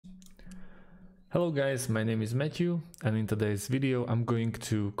Hello guys, my name is Matthew, and in today's video I'm going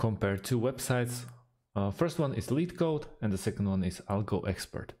to compare two websites. First one is LeetCode and the second one is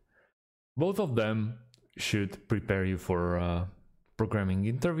AlgoExpert. Both of them should prepare you for programming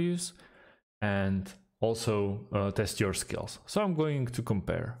interviews and also test your skills. So I'm going to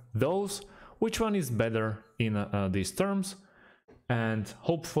compare those, which one is better in these terms, and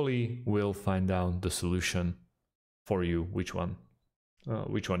hopefully we'll find out the solution for you, which one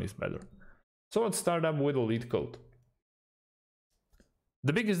is better. So let's start up with LeetCode.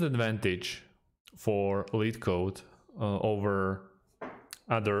 The biggest advantage for LeetCode over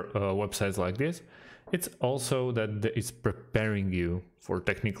other websites like this, it's also that it's preparing you for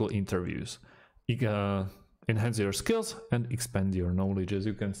technical interviews. Enhance your skills and expand your knowledge. As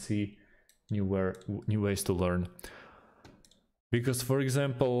you can see, new ways to learn. Because for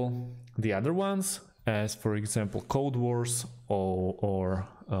example, the other ones, as for example Code Wars or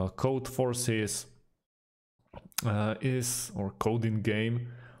Code Forces or Coding Game,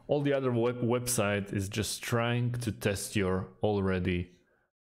 all the other website is just trying to test your already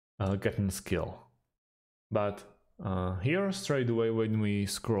getting skill. But here straight away when we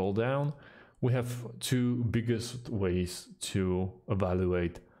scroll down, we have two biggest ways to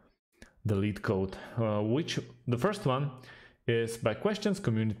evaluate the LeetCode, which the first one is by questions,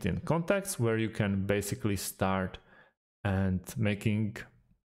 community, and contacts, where you can basically start and making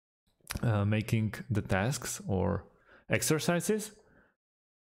the tasks or exercises.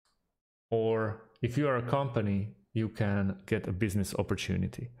 Or if you are a company, you can get a business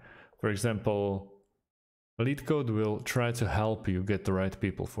opportunity. For example, LeetCode will try to help you get the right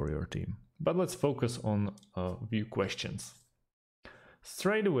people for your team. But let's focus on view questions.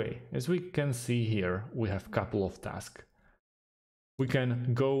 Straight away, as we can see here, we have a couple of tasks. We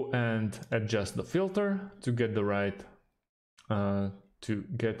can go and adjust the filter to get the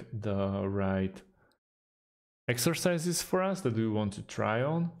right exercises for us that we want to try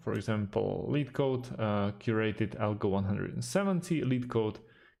on. For example, LeetCode curated Algo 170, LeetCode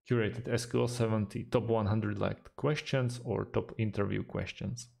curated SQL 70, top 100 liked questions or top interview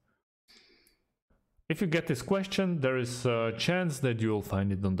questions. If you get this question, there is a chance that you will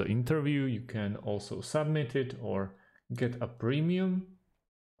find it on the interview. You can also submit it or get a premium.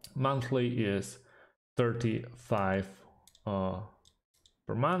 Monthly is 35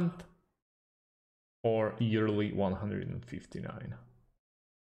 per month, or yearly 159.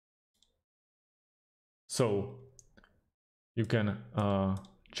 So you can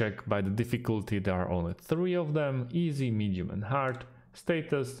check by the difficulty. There are only 3 of them: easy, medium, and hard.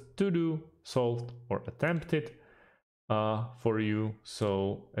 Status: to do, solved, or attempted for you.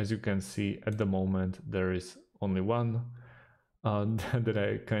 So as you can see, at the moment there is only one that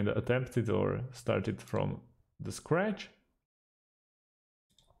I kind of attempted or started from the scratch.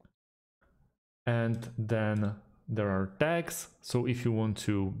 And then there are tags. So if you want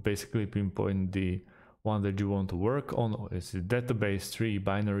to basically pinpoint the one that you want to work on, is it database tree,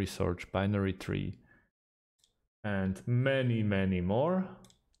 binary search, binary tree, and many more,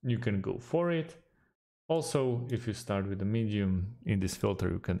 you can go for it. Also, if you start with a medium in this filter,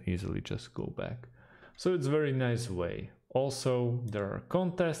 you can easily just go back. So it's a very nice way. Also, there are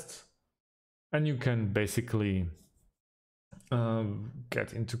contests, and you can basically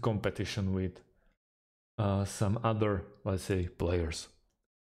get into competition with some other, let's say, players.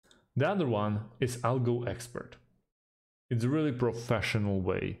 The other one is AlgoExpert. It's a really professional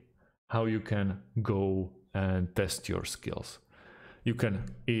way how you can go and test your skills. You can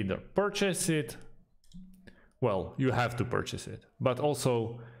either purchase it, well, you have to purchase it, but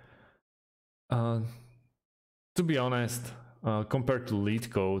also to be honest, compared to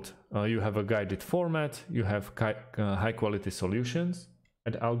LeetCode, you have a guided format, you have high quality solutions.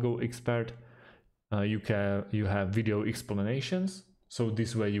 At AlgoExpert, you have video explanations, so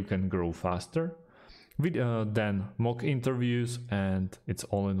this way you can grow faster. Then mock interviews, and it's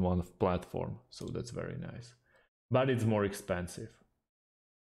all in one platform, so that's very nice. But it's more expensive.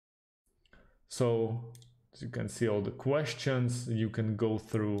 So as you can see all the questions, you can go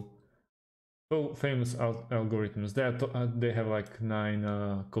through famous algorithms. They have like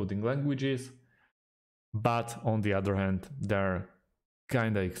 9 coding languages, but on the other hand, they're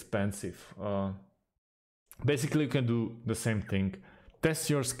kind of expensive. Basically, you can do the same thing, test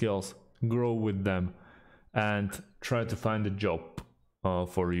your skills, grow with them, and try to find a job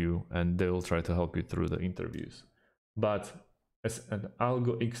for you, and they will try to help you through the interviews. But as an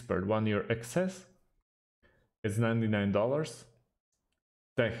AlgoExpert 1-year access, it's $99.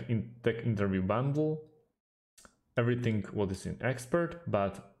 Tech interview bundle, everything what is in expert,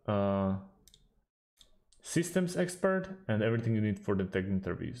 but Systems Expert, and everything you need for the tech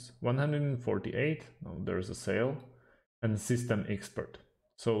interviews. 148, now there's a sale, and System Expert.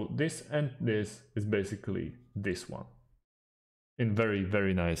 So this and this is basically this one. In very,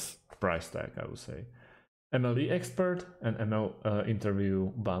 very nice price tag, I would say. MLE Expert and ML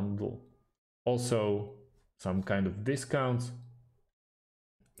interview bundle. Also some kind of discounts.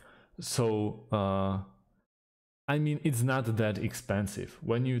 So I mean, it's not that expensive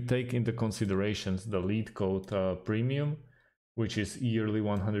when you take into considerations the LeetCode premium, which is yearly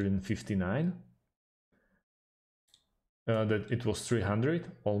 159. That it was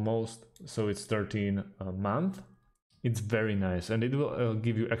 300 almost, so it's 13 a month. It's very nice, and it will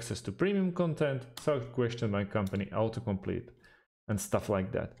give you access to premium content, select question by company, autocomplete, and stuff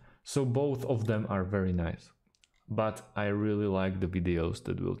like that. So both of them are very nice. But I really like the videos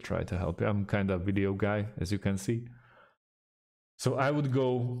that will try to help you. I'm kind of a video guy, as you can see. So I would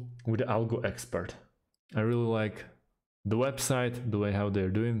go with the AlgoExpert. I really like the website, the way how they're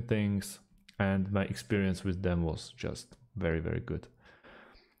doing things, and my experience with them was just very, very good.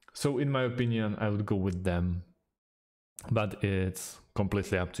 So in my opinion, I would go with them, but it's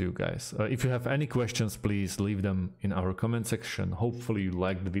completely up to you guys. If you have any questions, please leave them in our comment section. Hopefully you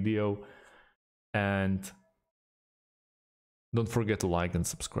liked the video, and don't forget to like and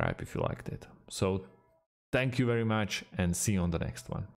subscribe if you liked it. So thank you very much, and see you on the next one.